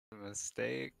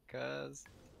mistake, cuz.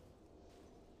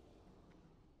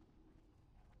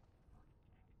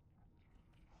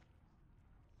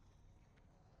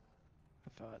 I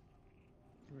thought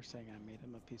you were saying I made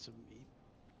him a piece of meat.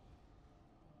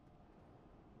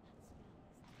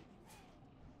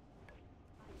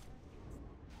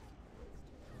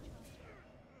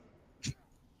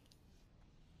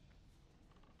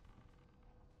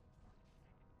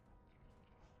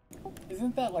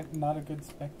 Isn't that like not a good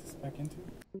spec to spec into?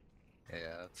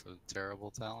 Yeah, it's a terrible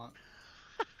talent.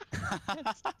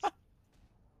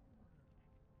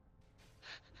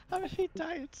 How did he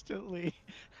die instantly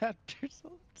after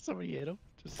somebody hit him?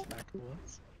 Just smacked him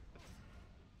once.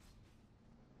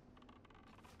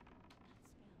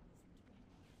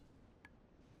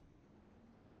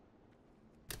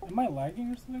 Am I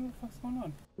lagging or something? What the fuck's going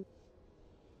on?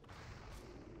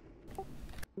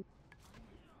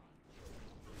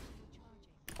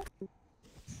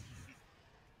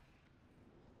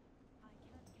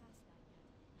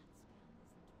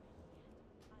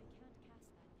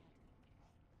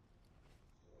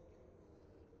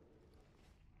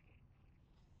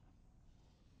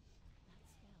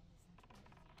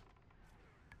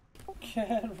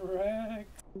 Get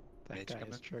wrecked. That Mage guy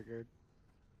coming. is triggered.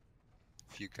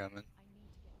 Few coming.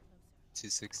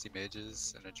 260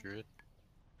 mages and a druid.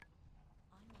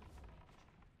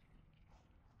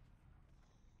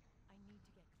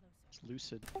 It's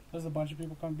lucid. There's a bunch of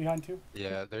people coming behind too.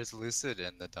 Yeah, there's Lucid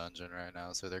in the dungeon right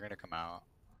now, so they're gonna come out.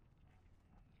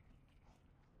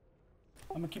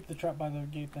 I'm gonna keep the trap by the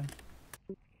gate then.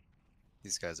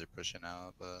 These guys are pushing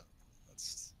out, but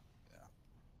that's yeah.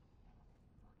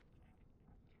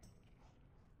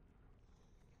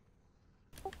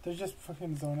 They just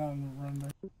fucking zone out and run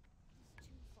back.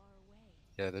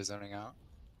 Yeah, they're zoning out.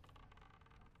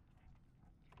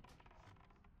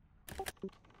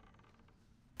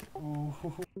 Ooh.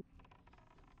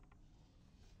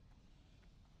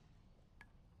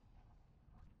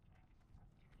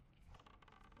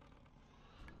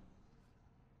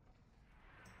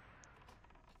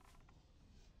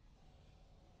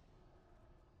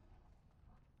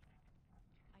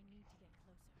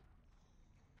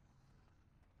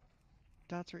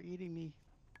 Dots are eating me.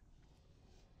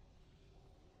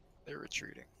 They're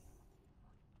retreating.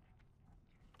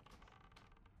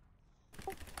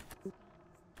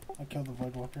 I killed the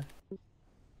Voidwalker.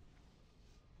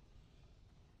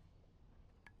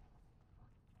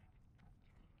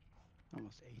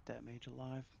 Almost ate that mage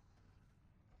alive.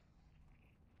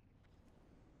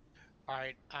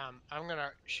 Alright, I'm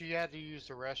gonna. She had to use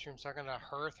the restroom, so I'm gonna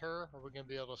hearth her. Are we gonna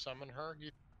be able to summon her?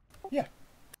 Yeah,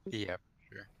 Yeah,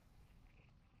 sure.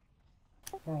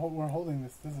 we're holding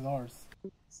this. This is ours.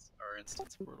 It's our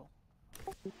instance portal.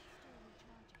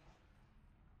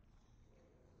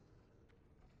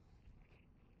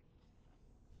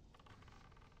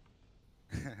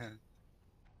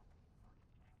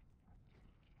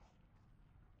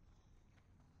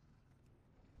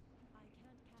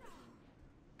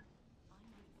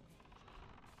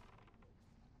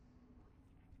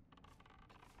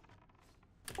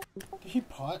 Did he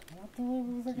pot? What the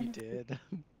was that He gonna did.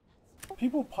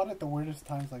 People pot at the weirdest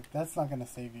times, like that's not gonna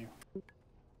save you.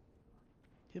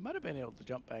 He might have been able to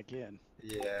jump back in.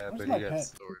 Yeah, Where's but my he got pet?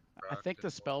 sword I procced think the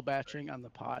and spell walled batching on the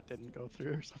pot didn't go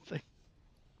through or something.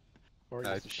 Or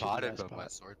back. I he's a shitty potted, ass but my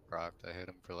pot. sword procced. I hit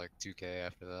him for like 2k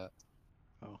after that.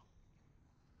 Oh.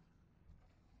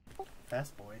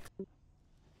 Fast boy.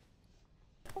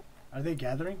 Are they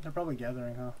gathering? They're probably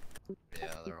gathering, huh?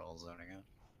 Yeah, they're all zoning in.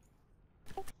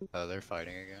 Oh, they're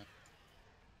fighting again.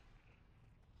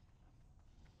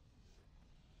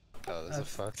 Oh, there's a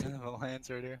fuck ton of alliance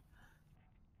right here.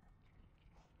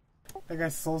 That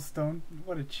guy's soulstone.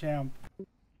 What a champ.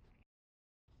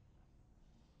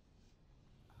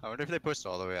 I wonder if they pushed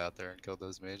all the way out there and killed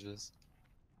those mages.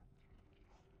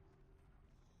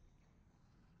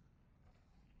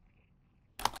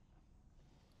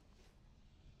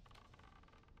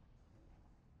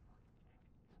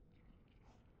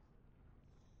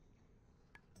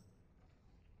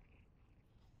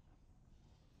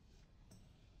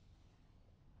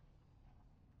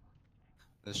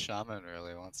 This shaman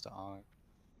really wants to honk.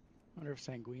 I wonder if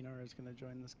Sanguinar is going to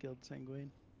join this guild,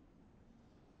 Sanguine.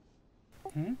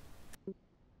 Hmm?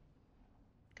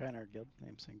 Guy in our guild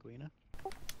named Sanguina.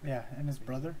 Yeah, and his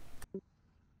brother.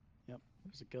 Yep,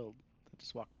 there's a guild that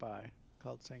just walked by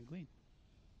called Sanguine.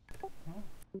 Oh.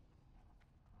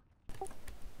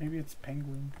 Maybe it's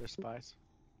Penguin. They're spies.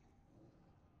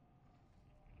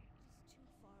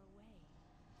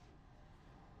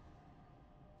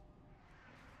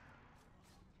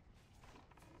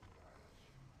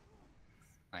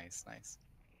 Nice, nice.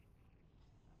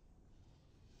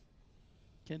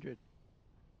 kindred.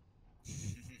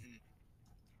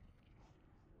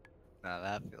 Now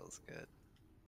that feels good.